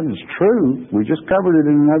God? It's true. We just covered it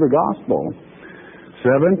in another gospel.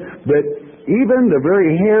 7, but even the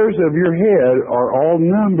very hairs of your head are all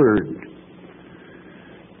numbered.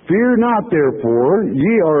 Fear not, therefore,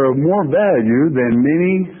 ye are of more value than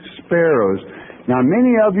many sparrows. Now,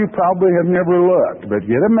 many of you probably have never looked, but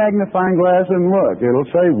get a magnifying glass and look. It'll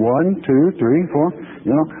say 1, 2, 3, 4.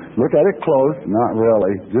 You know, look at it close. Not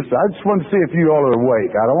really. I just want to see if you all are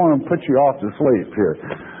awake. I don't want to put you off to sleep here.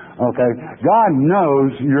 Okay? God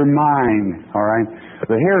knows your mind. All right?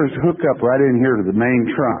 The hairs hook up right in here to the main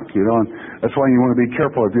trunk. You know, and that's why you want to be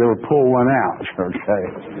careful if you ever pull one out. Okay?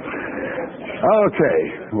 Okay.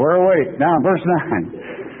 We're awake. Now, verse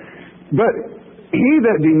 9. But he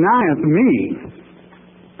that denieth me,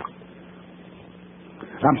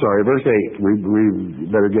 I'm sorry, verse 8. We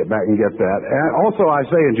better get back and get that. And also I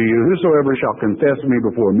say unto you, whosoever shall confess me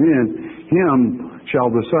before men, him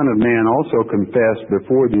shall the Son of Man also confess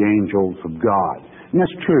before the angels of God. And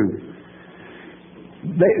that's true.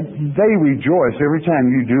 They rejoice every time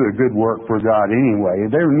you do a good work for God anyway.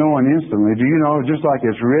 They're knowing instantly. Do you know, just like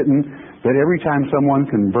it's written, that every time someone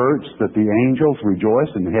converts, that the angels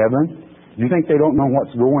rejoice in heaven? Do you think they don't know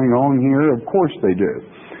what's going on here? Of course they do.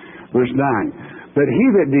 Verse 9. But he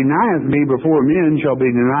that denieth me before men shall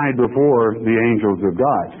be denied before the angels of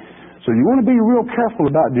God. So you want to be real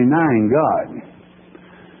careful about denying God,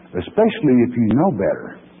 especially if you know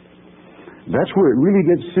better. That's where it really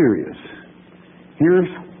gets serious.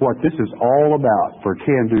 Here's what this is all about for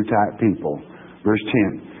can-do type people. Verse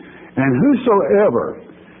 10. And whosoever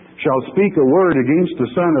shall speak a word against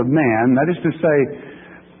the Son of Man, that is to say,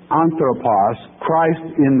 Anthropos,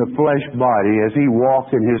 Christ in the flesh body, as he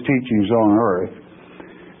walked in his teachings on earth,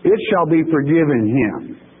 it shall be forgiven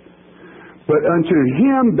him. But unto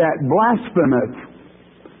him that blasphemeth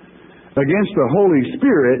against the Holy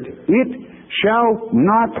Spirit, it shall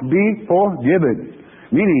not be forgiven.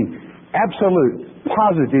 Meaning, absolute,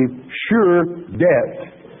 positive, sure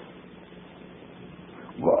death.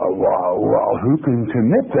 Well, who can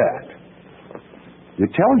commit that?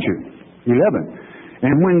 It tells you. 11.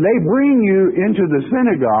 And when they bring you into the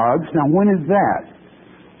synagogues, now when is that?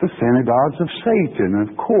 The synagogues of Satan,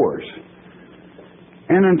 of course.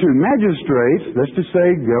 And unto magistrates, that's to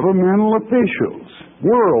say governmental officials,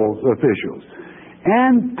 world officials,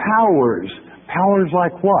 and powers. Powers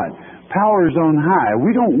like what? Powers on high.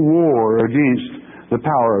 We don't war against the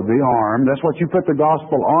power of the arm. That's what you put the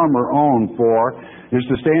gospel armor on for, is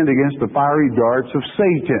to stand against the fiery darts of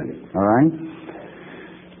Satan. All right?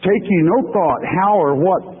 Take ye no thought how or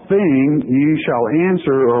what thing ye shall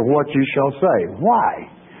answer or what ye shall say. Why?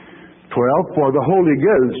 12, for the Holy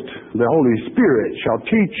Ghost, the Holy Spirit, shall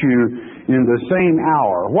teach you in the same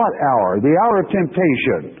hour. What hour? The hour of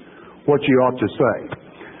temptation, what you ought to say.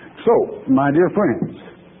 So, my dear friends,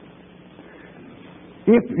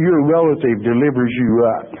 if your relative delivers you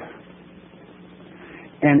up,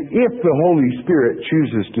 and if the Holy Spirit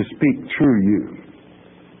chooses to speak through you,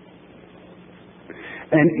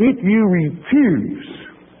 and if you refuse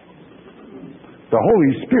the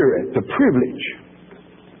Holy Spirit, the privilege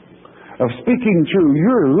of speaking through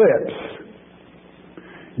your lips,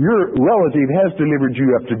 your relative has delivered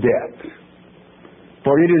you up to death.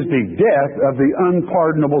 For it is the death of the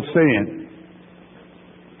unpardonable sin.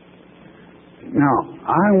 Now,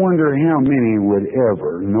 I wonder how many would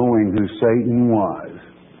ever, knowing who Satan was,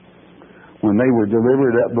 when they were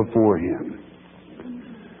delivered up before him,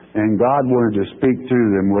 and God wanted to speak to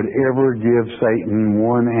them, would ever give Satan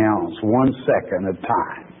 1 ounce, 1 second of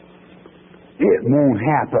time. It won't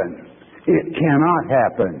happen. It cannot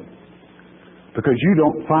happen. Because you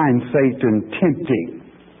don't find Satan tempting.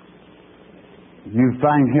 You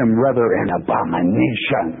find him rather an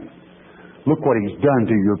abomination. Look what he's done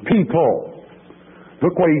to your people.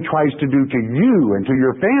 Look what he tries to do to you and to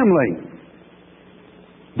your family.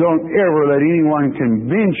 Don't ever let anyone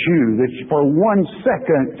convince you that for 1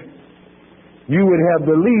 second you would have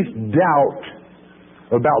the least doubt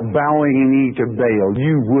about bowing a knee to Baal.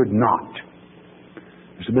 You would not.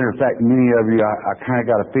 As a matter of fact, many of you, I kind of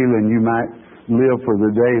got a feeling you might live for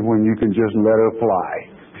the day when you can just let her fly.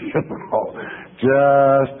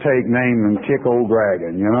 Just take name and kick old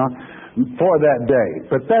dragon, for that day.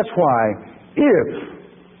 But that's why, if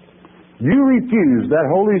you refuse that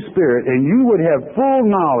Holy Spirit and you would have full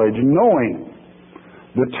knowledge, knowing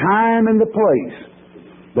the time and the place,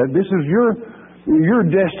 that this is your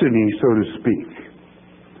destiny, so to speak,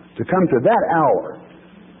 to come to that hour,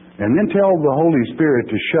 and then tell the Holy Spirit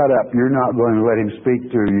to shut up, you're not going to let him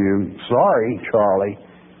speak to you. Sorry, Charlie.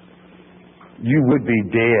 You would be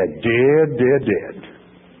dead. There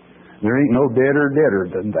ain't no deader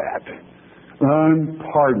than that.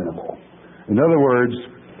 Unpardonable. In other words,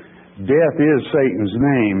 death is Satan's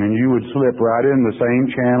name, and you would slip right in the same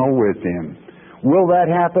channel with him. Will that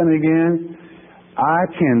happen again? I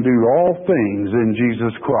can do all things in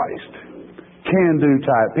Jesus Christ. Can-do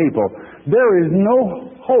type people. There is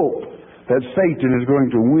no hope that Satan is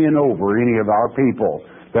going to win over any of our people.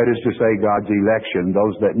 That is to say, God's election,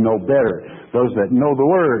 those that know better, those that know the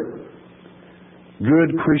Word.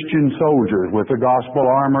 Good Christian soldiers with the gospel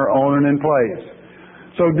armor on and in place.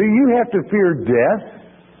 So do you have to fear death?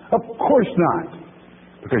 Of course not.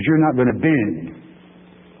 Because you're not going to bend.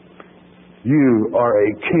 You are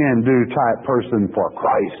a can-do type person for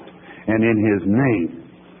Christ and in His name.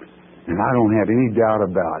 And I don't have any doubt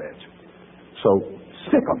about it. So,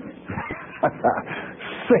 sick 'em.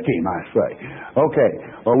 Sick him, I say. Okay,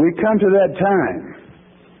 well, we come to that time.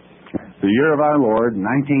 The year of our Lord,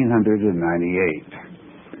 1998.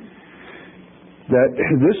 That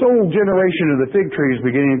this old generation of the fig tree is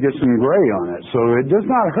beginning to get some gray on it. So it does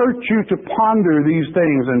not hurt you to ponder these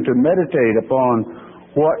things and to meditate upon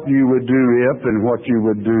what you would do if and what you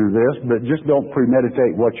would do this, but just don't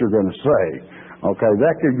premeditate what you're going to say. Okay,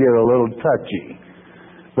 that could get a little touchy.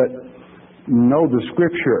 But know the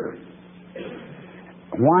Scripture.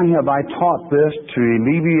 Why have I taught this? To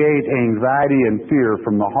alleviate anxiety and fear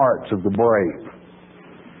from the hearts of the brave.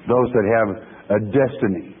 Those that have a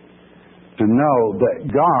destiny. To know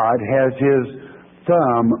that God has His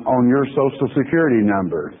thumb on your Social Security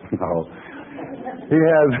number.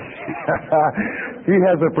 He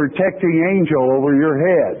has a protecting angel over your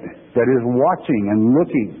head that is watching and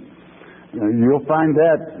looking. You'll find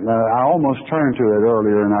that. I almost turned to it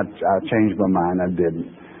earlier and I changed my mind. I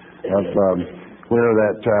didn't. Where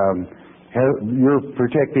that your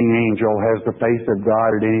protecting angel has the face of God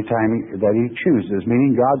at any time that He chooses,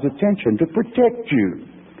 meaning God's attention to protect you.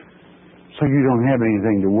 So you don't have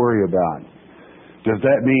anything to worry about. Does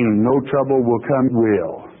that mean no trouble will come?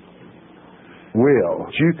 Will.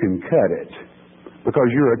 You can cut it.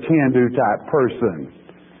 Because you're a can-do type person.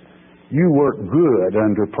 You work good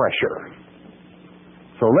under pressure.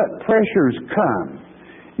 So let pressures come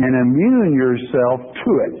and immune yourself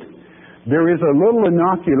to it. there is a little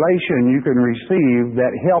inoculation you can receive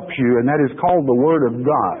that helps you, and that is called the Word of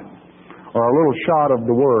God, or a little shot of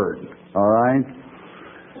the Word. All right?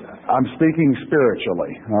 I'm speaking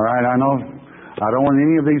spiritually. All right? I don't want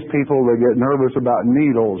any of these people that get nervous about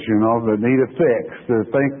needles, that need a fix, to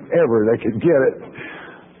think ever they could get it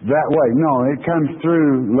that way. No, it comes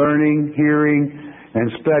through learning, hearing, and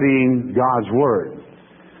studying God's Word.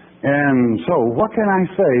 And so, what can I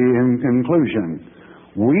say in conclusion?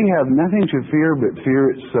 We have nothing to fear but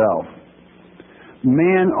fear itself.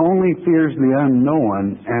 Man only fears the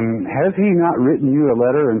unknown, and has He not written you a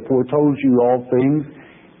letter and foretold you all things?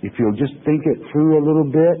 If you'll just think it through a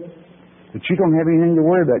little bit, that you don't have anything to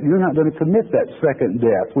worry about. You're not going to commit that second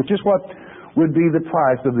death, which is what would be the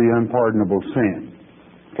price of the unpardonable sin.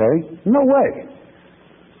 Okay? No way.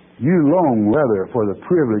 You long rather for the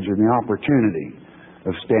privilege and the opportunity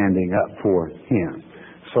of standing up for Him.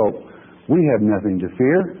 So, we have nothing to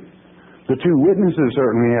fear. The two witnesses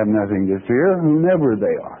certainly have nothing to fear, whomever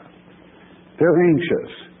they are. They're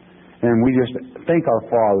anxious. And we just thank our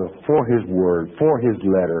Father for His Word, for His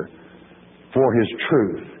letter, for His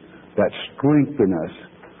truth that strengthen us,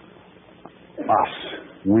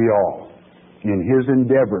 we all, in His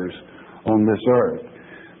endeavors on this earth.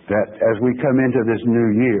 That as we come into this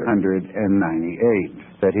new year,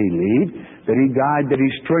 198, that He lead, that He guide, that He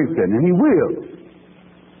strengthen, and He will.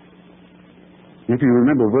 If you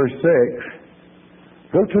remember verse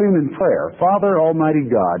 6, go to Him in prayer. Father, Almighty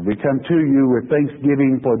God, we come to You with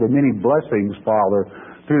thanksgiving for the many blessings, Father,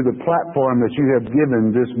 through the platform that You have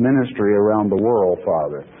given this ministry around the world,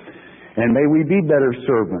 Father. And may we be better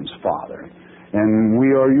servants, Father. And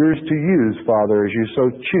we are Yours to use, Father, as You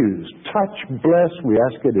so choose. Touch, bless, we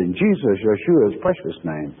ask it in Jesus, Yeshua's precious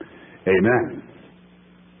name. Amen.